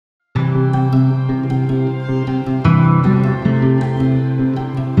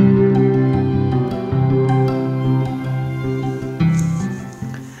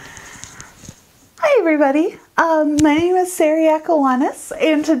is Sari Akawanis,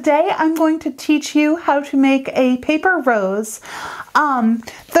 and today I'm going to teach you how to make a paper rose. The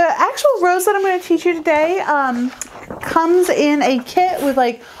actual rose that I'm going to teach you today comes in a kit with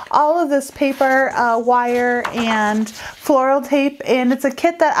like all of this paper, wire, and floral tape, and it's a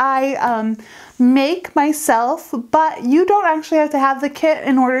kit that I make myself, but you don't actually have to have the kit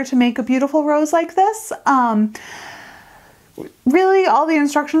in order to make a beautiful rose like this. Really, all the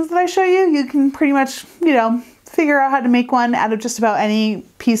instructions that I show you, you can pretty much, figure out how to make one out of just about any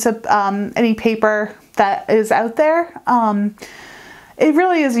piece of, any paper that is out there. It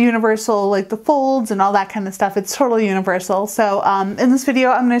really is universal, like the folds and all that kind of stuff. It's totally universal. So in this video,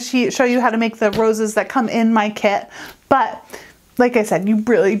 I'm going to show you how to make the roses that come in my kit. But like I said, you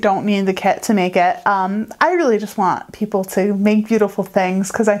really don't need the kit to make it. I really just want people to make beautiful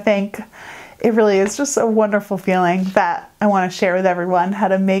things because I think it really is just a wonderful feeling that I want to share with everyone, how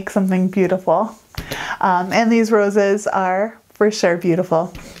to make something beautiful. And these roses are for sure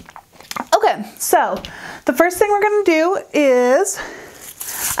beautiful. Okay, so the first thing we're going to do is,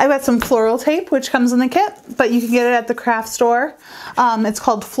 I've got some floral tape, which comes in the kit, but you can get it at the craft store. It's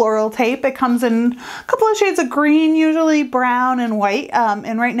called floral tape. It comes in a couple of shades of green, usually brown and white.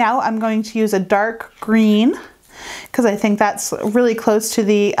 And right now I'm going to use a dark green because I think that's really close to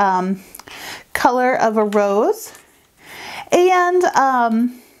the color of a rose. And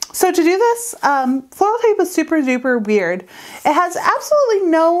so to do this, floral tape is super duper weird. It has absolutely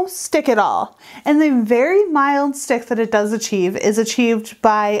no stick at all. And the very mild stick that it does achieve is achieved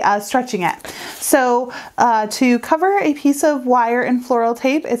by stretching it. So to cover a piece of wire in floral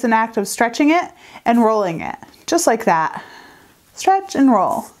tape, it's an act of stretching it and rolling it, just like that. Stretch and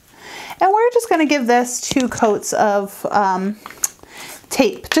roll. And we're just gonna give this 2 coats of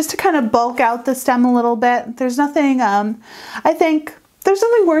tape just to kind of bulk out the stem a little bit. There's nothing, I think there's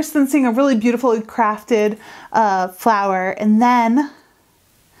nothing worse than seeing a really beautifully crafted flower and then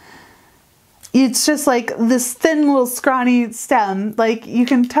it's just like this thin little scrawny stem. Like you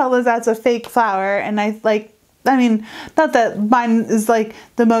can tell that that's a fake flower, and I mean, not that mine is like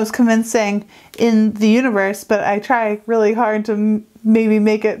the most convincing in the universe, but I try really hard to maybe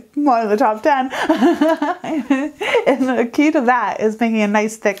make it one of the top 10. And the key to that is making a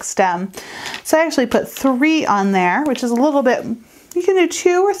nice thick stem. So I actually put 3 on there, which is a little bit, you can do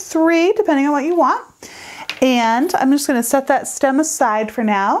 2 or 3 depending on what you want. And I'm just going to set that stem aside for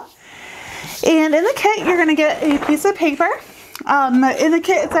now. And in the kit, you're going to get a piece of paper. In the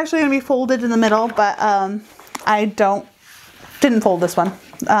kit, it's actually going to be folded in the middle, but I didn't fold this one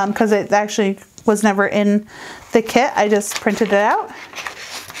because it actually was never in the kit. I just printed it out.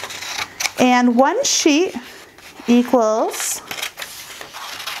 And 1 sheet equals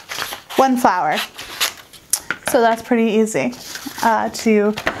 1 flower. So that's pretty easy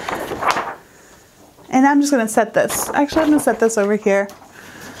to, and I'm just going to set this. Actually, I'm going to set this over here.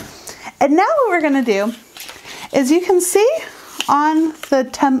 And now what we're going to do is, you can see on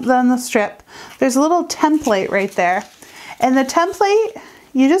the strip, there's a little template right there. And the template,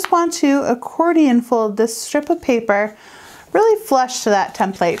 you just want to accordion fold this strip of paper really flush to that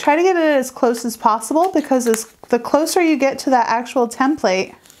template. Try to get it as close as possible, because the closer you get to that actual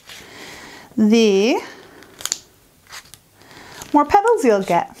template, the more petals you'll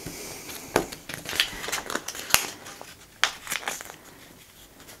get.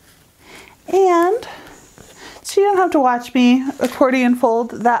 And so you don't have to watch me accordion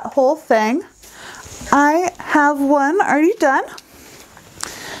fold that whole thing. I have one already done.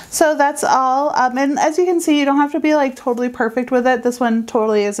 So that's all. And as you can see, you don't have to be like totally perfect with it. This one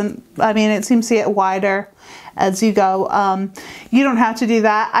totally isn't. I mean, it seems to get wider as you go. You don't have to do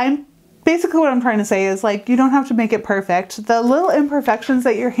that. Basically what I'm trying to say is, like, you don't have to make it perfect. The little imperfections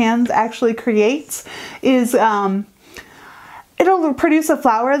that your hands actually creates is, it'll produce a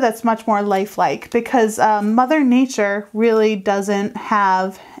flower that's much more lifelike, because Mother Nature really doesn't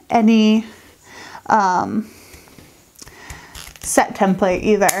have any set template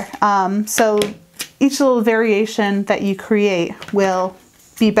either. So each little variation that you create will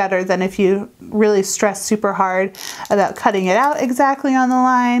be better than if you really stress super hard about cutting it out exactly on the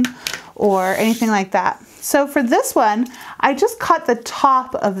line or anything like that. So for this one, I just cut the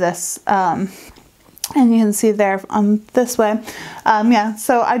top of this, and you can see there on this way. Yeah,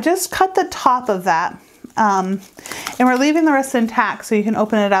 so I just cut the top of that, and we're leaving the rest intact so you can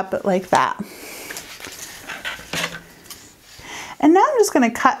open it up like that. And now I'm just going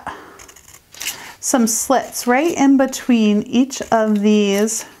to cut some slits right in between each of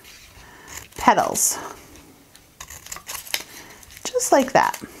these petals. Just like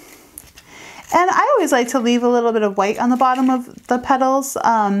that. And I always like to leave a little bit of white on the bottom of the petals.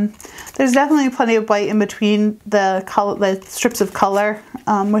 There's definitely plenty of white in between the strips of color,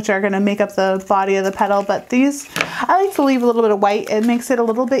 which are going to make up the body of the petal. But these, I like to leave a little bit of white. It makes it a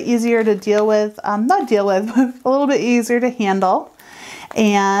little bit easier to deal with, not deal with, a little bit easier to handle.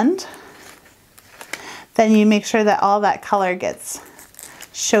 And then you make sure that all that color gets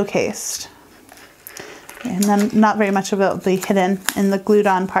showcased. And then not very much of it will be hidden in the glued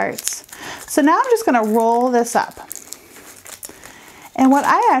on parts. So now I'm just going to roll this up. And what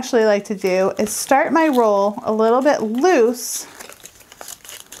I actually like to do is start my roll a little bit loose.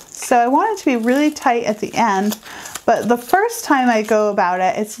 So I want it to be really tight at the end, but the first time I go about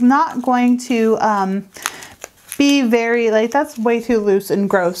it, it's not going to be very, like, that's way too loose and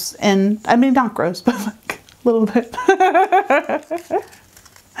gross. And I mean, not gross, but like a little bit.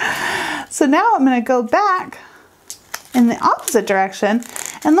 So now I'm going to go back in the opposite direction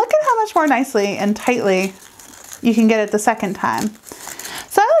and look at how much more nicely and tightly you can get it the second time.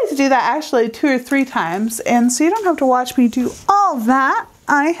 So I like to do that actually 2 or 3 times, and so you don't have to watch me do all that.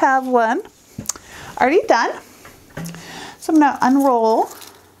 I have one already done. So I'm going to unroll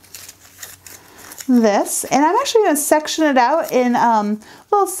this, and I'm actually going to section it out in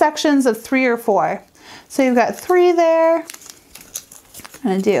little sections of 3 or 4. So you've got 3 there. I'm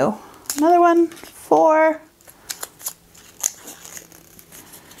going to do another one, 4.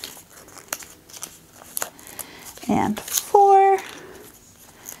 And 4.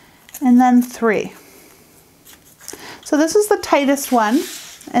 And then 3. So this is the tightest one,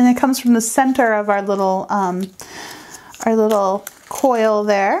 and it comes from the center of our little coil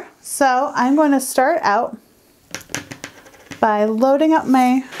there. So I'm going to start out by loading up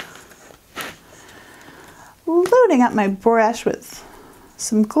my brush with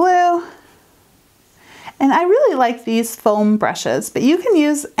some glue. And I really like these foam brushes, but you can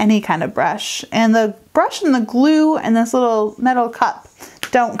use any kind of brush. And the brush and the glue and this little metal cup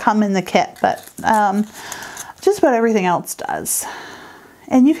don't come in the kit, but just about everything else does.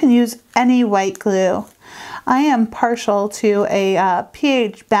 And you can use any white glue. I am partial to a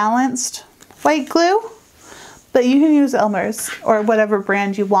pH balanced white glue, but you can use Elmer's or whatever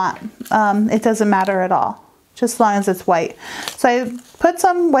brand you want. It doesn't matter at all, just as long as it's white. So I put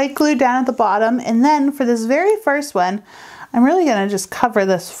some white glue down at the bottom, and then for this very first one, I'm really gonna just cover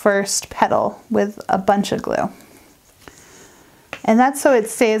this first petal with a bunch of glue. And that's so it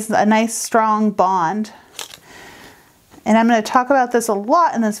stays a nice strong bond. And I'm gonna talk about this a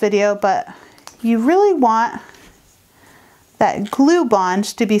lot in this video, but you really want that glue bond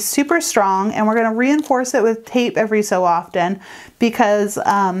to be super strong, and we're gonna reinforce it with tape every so often because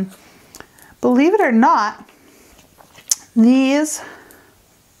believe it or not, this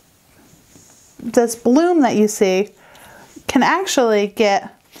bloom that you see can actually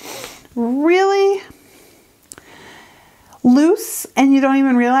get really loose and you don't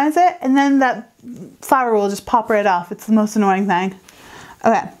even realize it, and then that flower will just pop right off. It's the most annoying thing.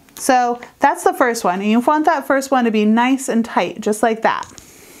 Okay, so that's the first one, and you want that first one to be nice and tight, just like that.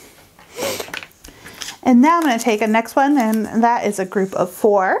 And now I'm going to take a next one, and that is a group of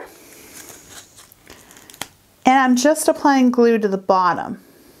 4. And I'm just applying glue to the bottom.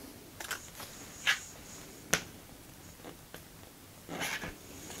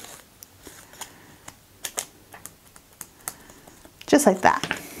 Just like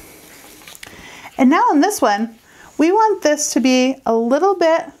that. And now on this one, we want this to be a little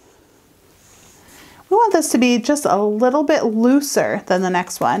bit, just a little bit looser than the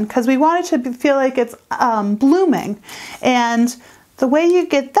next one, because we want it to feel like it's blooming. And the way you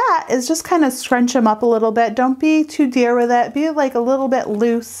get that is just kind of scrunch them up a little bit. Don't be too dear with it. Be like a little bit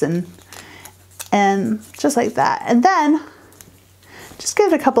loose and just like that. And then just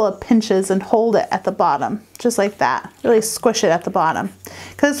give it a couple of pinches and hold it at the bottom, just like that. Really squish it at the bottom,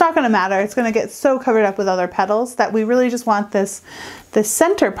 because it's not going to matter. It's going to get so covered up with other petals that we really just want this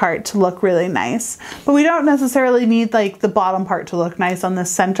center part to look really nice. But we don't necessarily need like the bottom part to look nice on the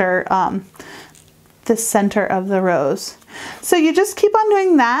center of the rose. So you just keep on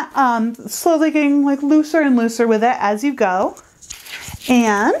doing that, slowly getting like looser and looser with it as you go.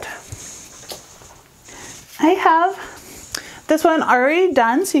 And I have this one already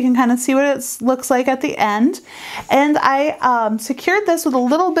done, so you can kind of see what it looks like at the end. And I secured this with a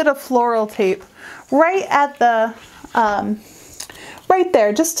little bit of floral tape right at the, right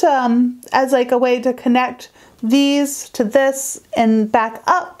there, just to, as like a way to connect these to this and back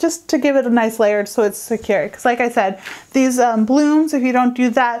up, just to give it a nice layer so it's secure. Because like I said, these blooms, if you don't do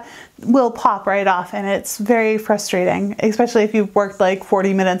that, will pop right off, and it's very frustrating, especially if you've worked like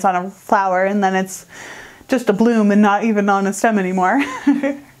 40 minutes on a flower and then it's just a bloom and not even on a stem anymore.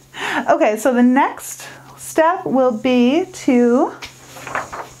 Okay, so the next step will be to,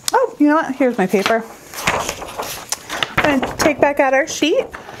 oh, you know what? Here's my paper. I'm going to take back out our sheet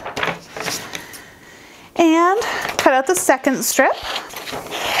and cut out the second strip.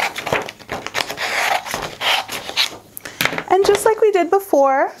 And just like we did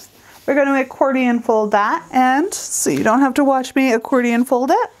before, we're going to accordion fold that, and so you don't have to watch me accordion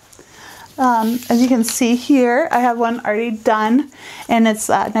fold it. As you can see here, I have one already done, and it's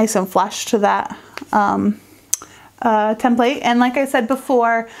nice and flush to that template. And like I said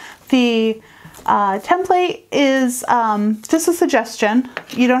before, the template is just a suggestion.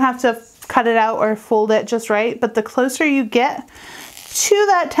 You don't have to cut it out or fold it just right, but the closer you get to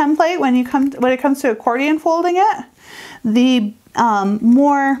that template when it comes to accordion folding it, the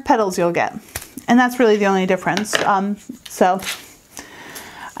more petals you'll get. And that's really the only difference. So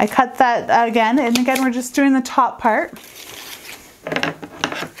I cut that again, and again, we're just doing the top part.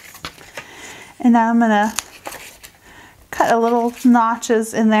 And now I'm gonna cut a little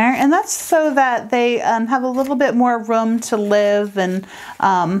notches in there, and that's so that they have a little bit more room to live and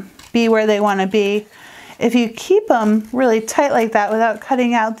be where they wanna be. If you keep them really tight like that without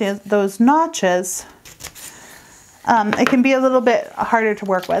cutting out those notches, it can be a little bit harder to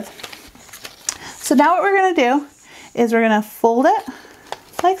work with. So now what we're gonna do is we're gonna fold it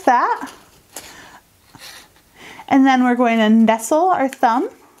like that. And then we're going to nestle our thumb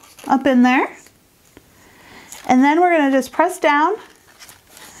up in there. And then we're going to just press down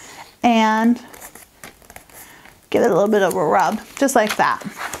and give it a little bit of a rub, just like that.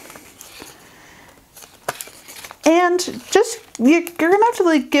 And just, you're going to have to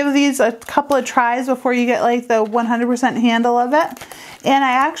like give these a couple of tries before you get like the 100% handle of it. And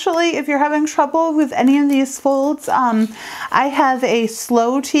I actually, if you're having trouble with any of these folds, I have a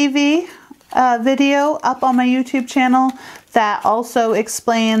slow TV video up on my YouTube channel that also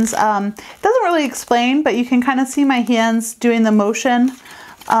explains, it doesn't really explain, but you can kind of see my hands doing the motion.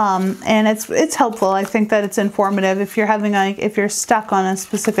 And it's helpful. I think that it's informative. If you're having if you're stuck on a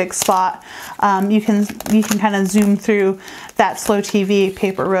specific spot, you can kind of zoom through that slow TV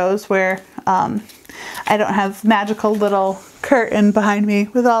Paper Rose where I don't have magical little curtain behind me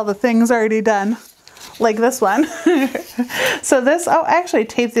with all the things already done like this one. So this, oh, I actually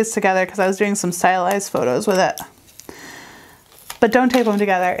taped this together because I was doing some stylized photos with it. But don't tape them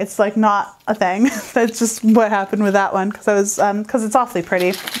together. It's like not a thing. That's just what happened with that one because I was because it's awfully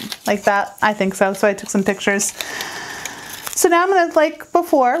pretty like that. I think so. So I took some pictures. So now I'm gonna, like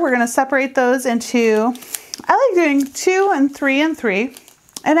before, we're gonna separate those into, I like doing 2 and 3 and 3.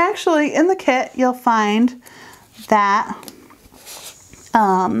 And actually in the kit you'll find that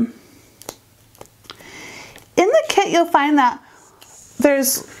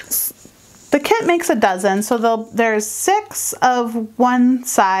the kit makes a dozen, so there's 6 of one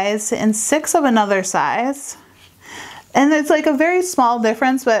size and 6 of another size. And it's like a very small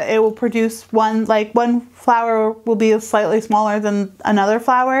difference, but it will produce one flower will be slightly smaller than another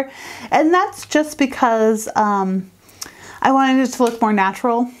flower. And that's just because I wanted it to look more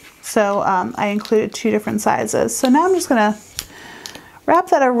natural. So I included 2 different sizes. So now I'm just gonna wrap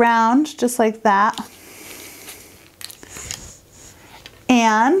that around just like that.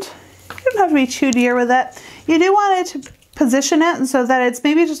 And you don't have to be too dear with it. You do want it to position it so that it's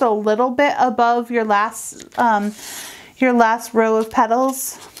maybe just a little bit above your last row of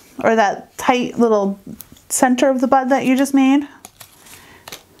petals, or that tight little center of the bud that you just made.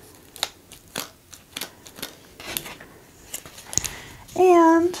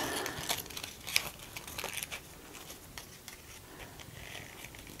 And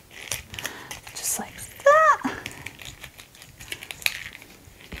just like that.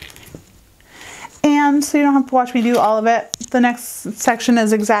 And so you don't have to watch me do all of it. The next section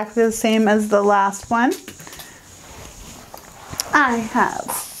is exactly the same as the last one. I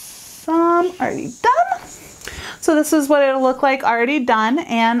have some already done. So this is what it'll look like already done,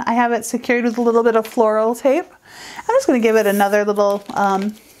 and I have it secured with a little bit of floral tape. I'm just going to give it another little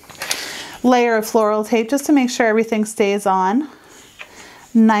layer of floral tape just to make sure everything stays on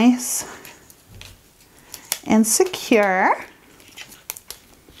nice and secure.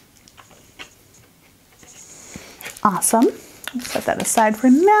 Awesome. Set that aside for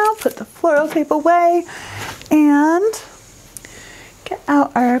now, put the floral tape away, and get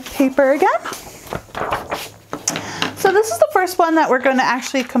out our paper again. So this is the first one that we're going to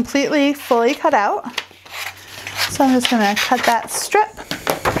actually fully cut out. So I'm just going to cut that strip.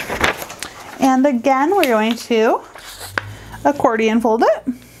 And again, we're going to accordion fold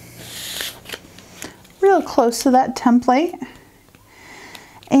it real close to that template.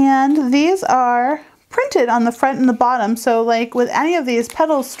 And these are printed on the front and the bottom. So like with any of these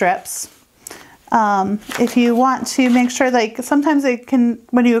petal strips, if you want to make sure, like sometimes they can,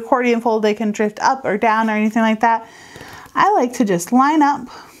 when you accordion fold, they can drift up or down or anything like that. I like to just line up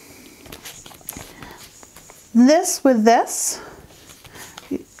this with this,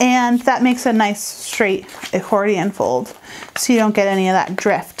 and that makes a nice straight accordion fold so you don't get any of that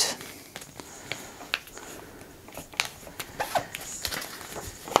drift.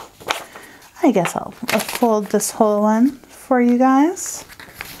 I guess I'll fold this whole one for you guys.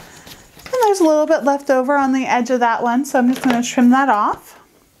 And there's a little bit left over on the edge of that one, so I'm just going to trim that off.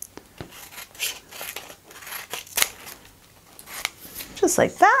 Just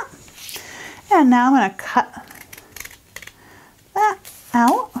like that. And now I'm going to cut that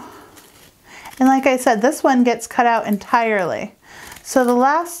out. And like I said, this one gets cut out entirely. So the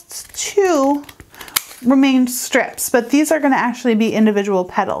last two remain strips, but these are going to actually be individual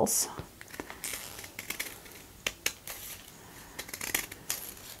petals.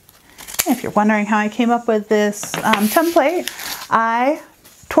 If you're wondering how I came up with this template, I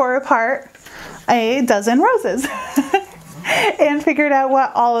tore apart a dozen roses and figured out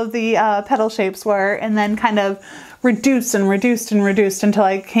what all of the petal shapes were, and then kind of reduced and reduced and reduced until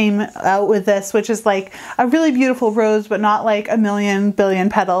I came out with this, which is like a really beautiful rose, but not like a million billion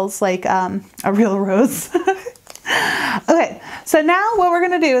petals, like a real rose. Okay, so now what we're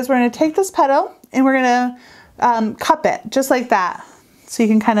gonna do is we're gonna take this petal and we're gonna cup it just like that. So you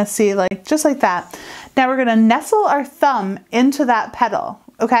can kind of see, like, just like that. Now we're gonna nestle our thumb into that petal,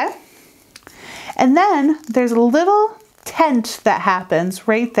 okay? And then there's a little tent that happens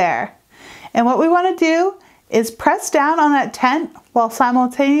right there. And what we wanna do is press down on that tent while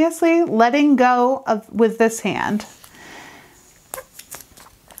simultaneously letting go with this hand.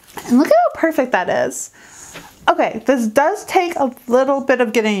 And look at how perfect that is. Okay, this does take a little bit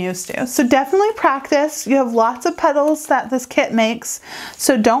of getting used to, so definitely practice. You have lots of petals that this kit makes,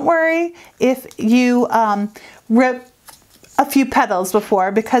 so don't worry if you rip a few petals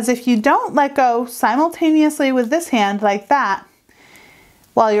before, because if you don't let go simultaneously with this hand like that,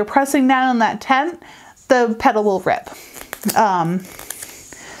 while you're pressing down on that tent, the petal will rip.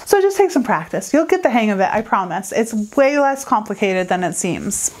 So just take some practice. You'll get the hang of it, I promise. It's way less complicated than it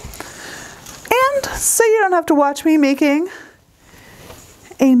seems. And so you don't have to watch me making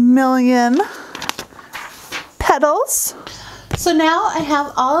a million petals. So now I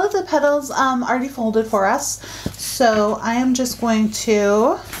have all of the petals already folded for us. So I am just going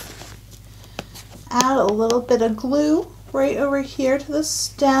to add a little bit of glue right over here to the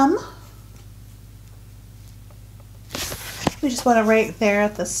stem. We just want it right there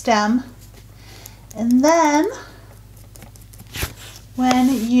at the stem. And then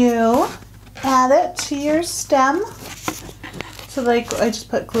when you add it to your stem, so like I just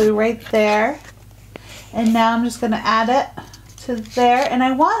put glue right there, and now I'm just going to add it to there, and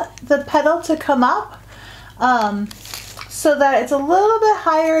I want the petal to come up so that it's a little bit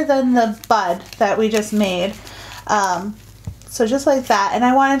higher than the bud that we just made, so just like that. And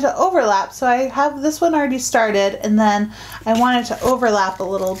I want it to overlap, so I have this one already started, and then I want it to overlap a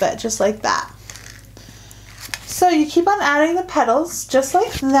little bit just like that. So you keep on adding the petals just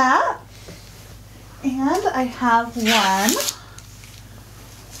like that. And I have one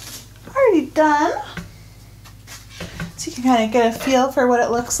already done, so you can kind of get a feel for what it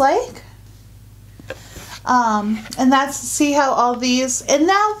looks like. And that's, see how all these, and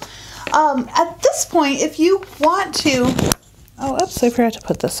now at this point, if you want to, oh, oops, I forgot to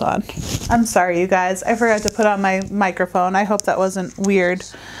put this on. I'm sorry, you guys. I forgot to put on my microphone. I hope that wasn't weird.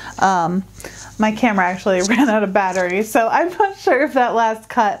 My camera actually ran out of battery, so I'm not sure if that last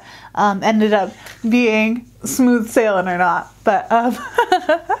cut ended up being smooth sailing or not. But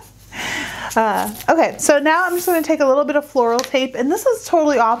okay, so now I'm just going to take a little bit of floral tape, and this is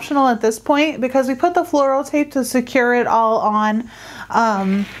totally optional at this point because we put the floral tape to secure it all on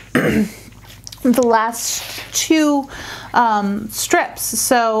the last two strips.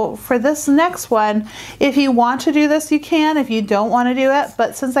 So for this next one, if you want to do this, you can. If you don't want to do it,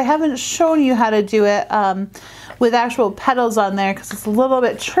 but since I haven't shown you how to do it with actual petals on there, because it's a little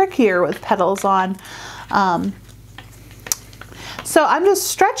bit trickier with petals on, so I'm just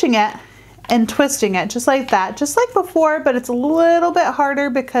stretching it and twisting it just like that, just like before, but it's a little bit harder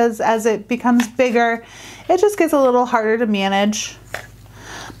because as it becomes bigger, it just gets a little harder to manage.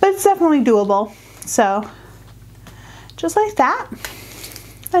 But it's definitely doable. So just like that.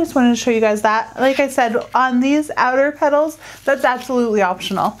 I just wanted to show you guys that. Like I said, on these outer petals, that's absolutely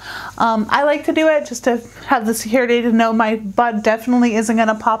optional. I like to do it just to have the security to know my bud definitely isn't going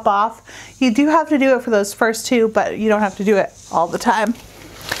to pop off. You do have to do it for those first two, but you don't have to do it all the time.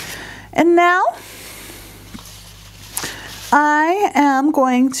 And now I am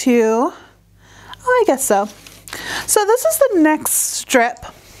going to, oh, I guess so. So this is the next strip.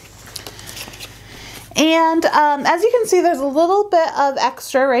 And as you can see, there's a little bit of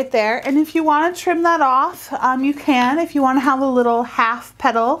extra right there. And if you want to trim that off, you can. If you want to have a little half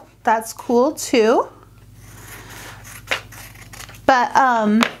petal, that's cool too. But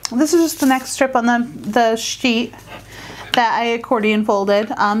this is just the next strip on the sheet that I accordion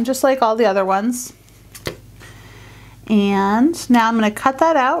folded, just like all the other ones. And now I'm going to cut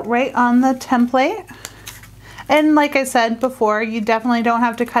that out right on the template. And like I said before, you definitely don't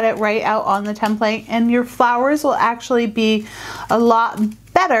have to cut it right out on the template, and your flowers will actually be a lot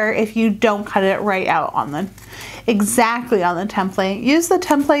better if you don't cut it right out on the exactly on the template. Use the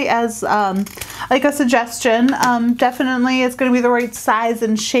template as like a suggestion. Definitely it's going to be the right size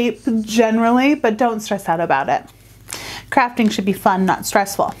and shape generally, but don't stress out about it. Crafting should be fun, not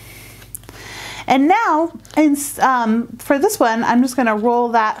stressful. And now for this one, I'm just going to roll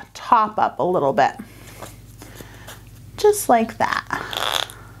that top up a little bit. Just like that.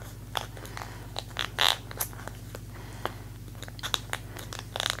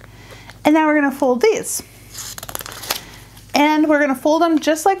 And now we're going to fold these. And we're going to fold them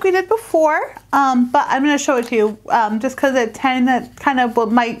just like we did before, but I'm going to show it to you just because it kind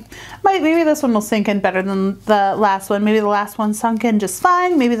of might, maybe this one will sink in better than the last one. Maybe the last one sunk in just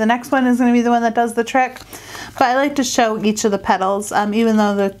fine. Maybe the next one is going to be the one that does the trick. But I like to show each of the petals, even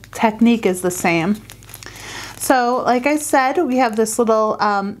though the technique is the same. So like I said, we have this little,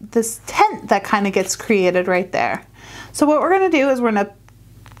 this tent that kind of gets created right there. So what we're going to do is we're going to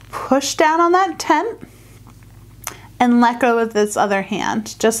push down on that tent and let go with this other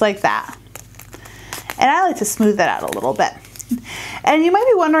hand, just like that. And I like to smooth that out a little bit. And you might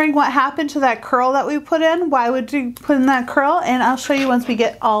be wondering what happened to that curl that we put in. Why would you put in that curl? And I'll show you once we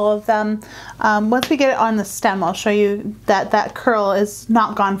get all of them. Once we get it on the stem, I'll show you that that curl is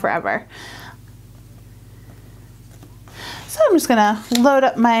not gone forever. So I'm just gonna load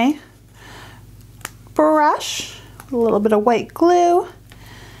up my brush, a little bit of white glue,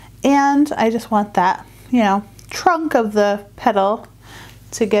 and I just want that, you know, trunk of the petal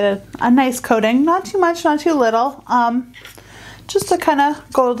to get a nice coating. Not too much, not too little, just to kind of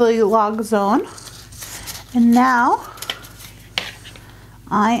go to the log zone. And now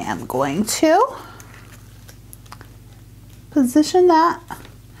I am going to position that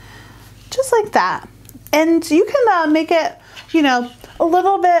just like that. And you can make it, you know, a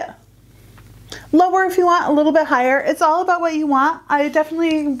little bit lower if you want, a little bit higher. It's all about what you want. I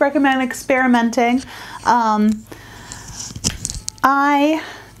definitely recommend experimenting. I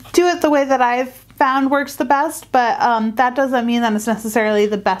do it the way that I've found works the best, but that doesn't mean that it's necessarily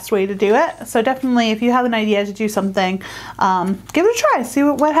the best way to do it. So definitely, if you have an idea to do something, give it a try, see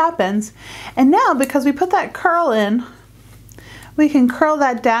what happens. And now, because we put that curl in, we can curl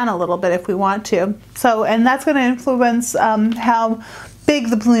that down a little bit if we want to. So, and that's going to influence how big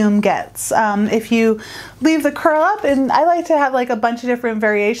the bloom gets. If you leave the curl up, and I like to have like a bunch of different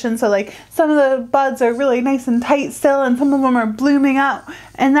variations, so like some of the buds are really nice and tight still, and some of them are blooming out,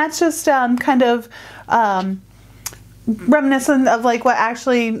 and that's just kind of reminiscent of like what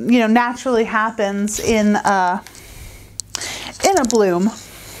actually, you know, naturally happens in a bloom.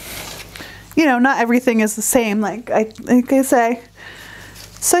 You know, not everything is the same, like I say.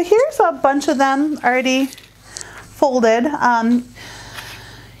 So here's a bunch of them already folded.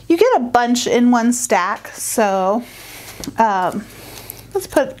 You get a bunch in one stack, so let's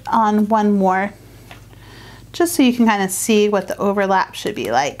put on one more, just so you can kind of see what the overlap should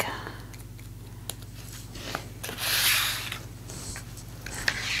be like.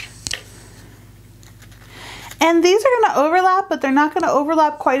 And these are going to overlap, but they're not going to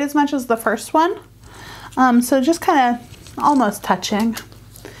overlap quite as much as the first one. So just kind of almost touching.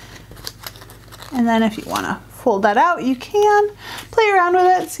 And then if you want to fold that out, you can play around with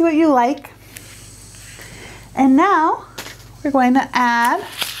it, see what you like. And now we're going to add,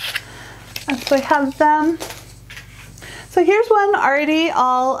 so I have them. So here's one already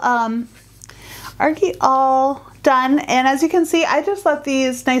all done, and as you can see, I just left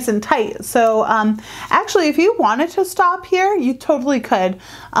these nice and tight. So actually, if you wanted to stop here, you totally could.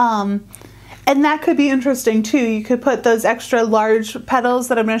 And that could be interesting too. You could put those extra large petals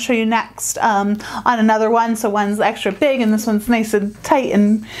that I'm going to show you next on another one. So one's extra big and this one's nice and tight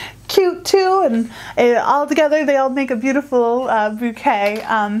and cute too. And all together they all make a beautiful bouquet.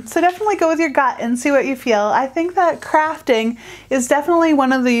 So definitely go with your gut and see what you feel. I think that crafting is definitely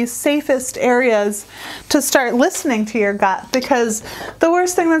one of the safest areas to start listening to your gut, because the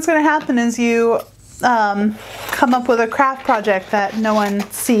worst thing that's going to happen is you come up with a craft project that no one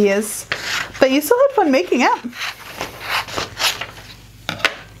sees, but you still had fun making it.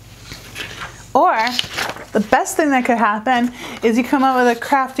 Or the best thing that could happen is you come up with a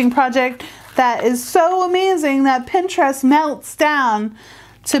crafting project that is so amazing that Pinterest melts down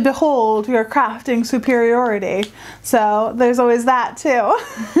to behold your crafting superiority. So there's always that too.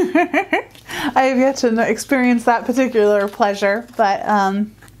 I have yet to experience that particular pleasure, but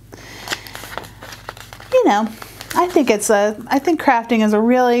you know, I think crafting is a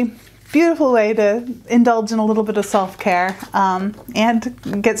really beautiful way to indulge in a little bit of self-care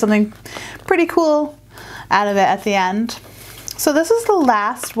and get something pretty cool out of it at the end. So this is the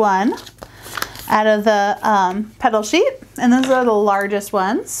last one out of the petal sheet, and those are the largest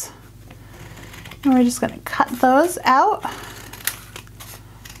ones. And we're just going to cut those out.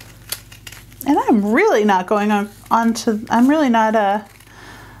 And I'm really not going I'm really not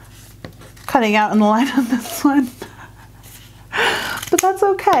cutting out in the line on this one. But that's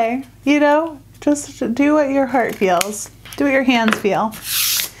okay, you know, just do what your heart feels, do what your hands feel.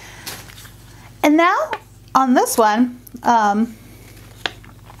 And now on this one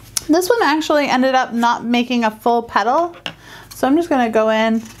actually ended up not making a full petal, so I'm just going to go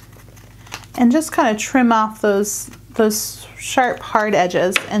in and just kind of trim off those sharp hard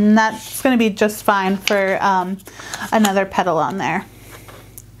edges, and that's going to be just fine for another petal on there.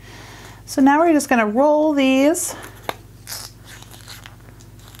 So now we're just going to roll these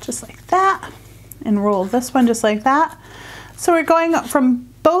just like that, and roll this one just like that. So we're going from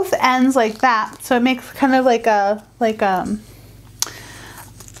both ends like that, so it makes kind of like a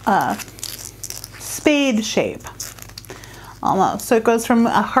spade shape almost. So it goes from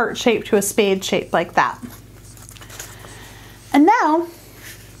a heart shape to a spade shape like that. And now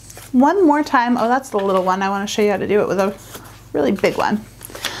one more time, oh, that's the little one. I want to show you how to do it with a really big one.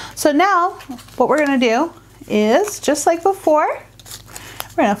 So now what we're going to do is, just like before,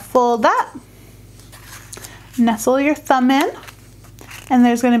 we're going to fold that, nestle your thumb in, and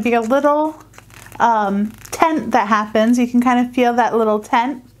there's going to be a little tent that happens. You can kind of feel that little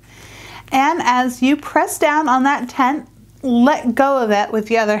tent. And as you press down on that tent, let go of it with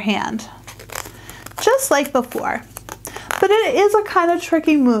the other hand, just like before. But it is a kind of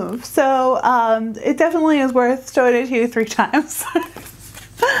tricky move, so it definitely is worth showing it to you 3 times.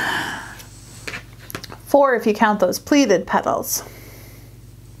 4 if you count those pleated petals.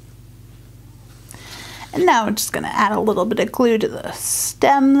 And now we're just going to add a little bit of glue to the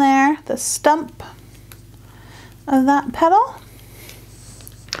stem there, the stump of that petal.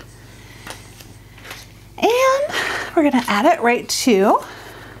 And we're going to add it right to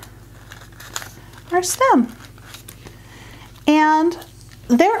our stem. And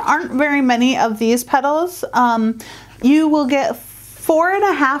there aren't very many of these petals. You will get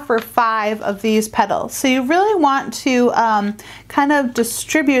 4.5 or 5 of these petals. So you really want to kind of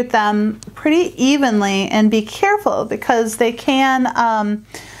distribute them pretty evenly, and be careful because they can,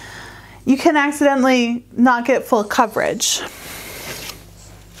 you can accidentally not get full coverage.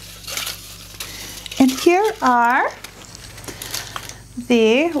 And here are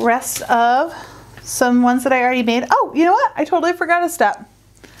the rest of some ones that I already made. Oh, you know what? I totally forgot a step.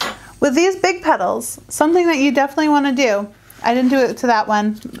 With these big petals, something that you definitely want to do. I didn't do it to that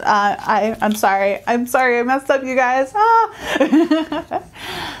one. I'm sorry. I'm sorry. I messed up, you guys. Ah.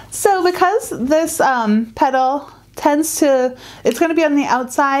 So because this petal tends to, it's going to be on the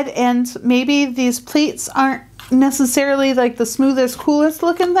outside, and maybe these pleats aren't necessarily like the smoothest, coolest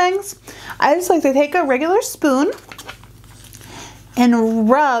looking things, I just like to take a regular spoon and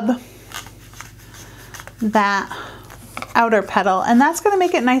rub that outer petal, and that's going to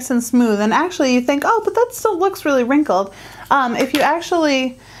make it nice and smooth. And actually you think, oh, but that still looks really wrinkled. If you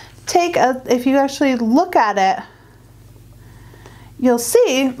actually look at it, you'll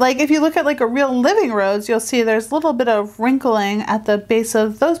see, like if you look at like a real living rose, you'll see there's a little bit of wrinkling at the base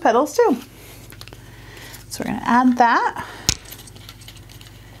of those petals too. So we're going to add that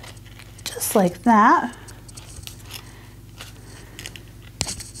just like that.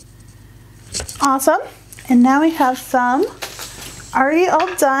 Awesome. And now we have some already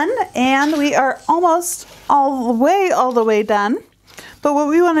all done, and we are almost all the way done. But what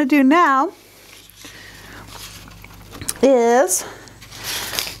we want to do now is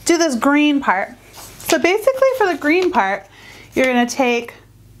do this green part. So basically for the green part, you're going to take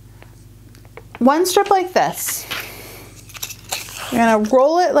one strip like this. You're going to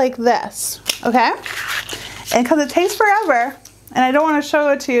roll it like this, okay? And because it takes forever, and I don't want to show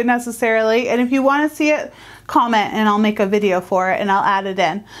it to you necessarily, and if you want to see it, comment and I'll make a video for it and I'll add it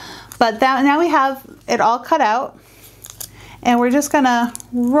in. But now we have it all cut out, and we're just gonna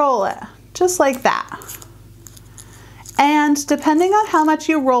roll it just like that. And depending on how much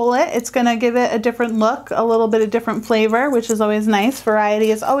you roll it, it's gonna give it a different look, a little bit of different flavor, which is always nice. Variety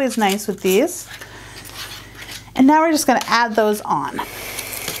is always nice with these. And now we're just gonna add those on.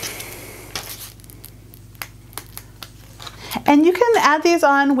 And you can add these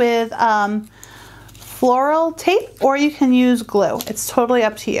on with floral tape, or you can use glue. It's totally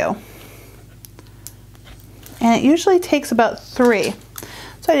up to you. And it usually takes about 3.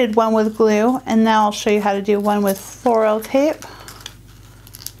 So I did one with glue, and now I'll show you how to do one with floral tape.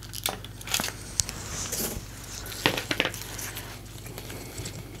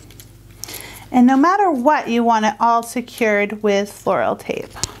 And no matter what, you want it all secured with floral tape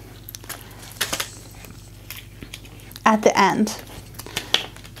at the end.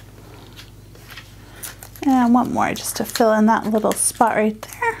 And one more just to fill in that little spot right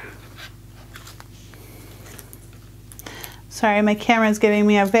there. Sorry, my camera is giving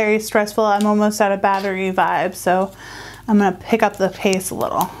me a very stressful, I'm almost out of battery vibe, so I'm gonna pick up the pace a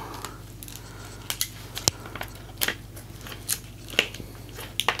little.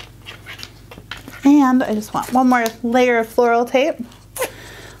 And I just want one more layer of floral tape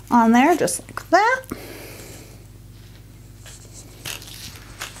on there, just like that.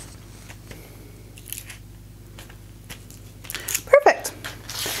 Perfect.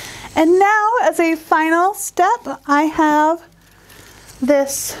 And now, as a final step, I have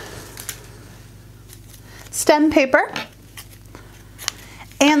this stem paper.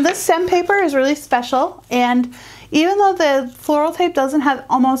 And this stem paper is really special. And even though the floral tape doesn't have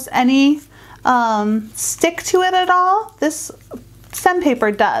almost any stick to it at all, this stem paper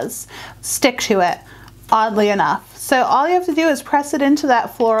does stick to it, oddly enough. So all you have to do is press it into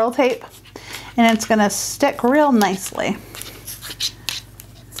that floral tape, and it's gonna stick real nicely.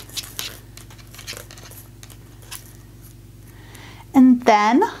 And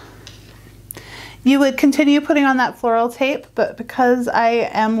then you would continue putting on that floral tape, but because I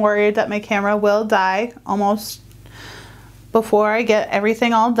am worried that my camera will die almost before I get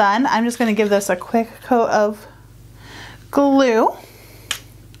everything all done, I'm just gonna give this a quick coat of glue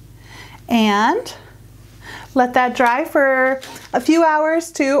and let that dry for a few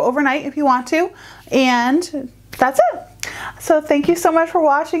hours to overnight if you want to, and that's it. So thank you so much for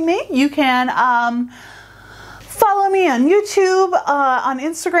watching me. You can follow me on YouTube, on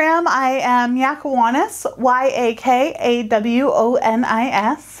Instagram. I am Yakawonis, Y-A-K-A-W-O-N-I-S.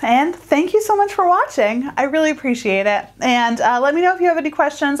 And thank you so much for watching. I really appreciate it. And let me know if you have any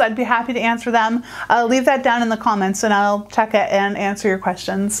questions. I'd be happy to answer them. Leave that down in the comments and I'll check it and answer your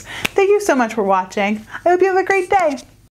questions. Thank you so much for watching. I hope you have a great day.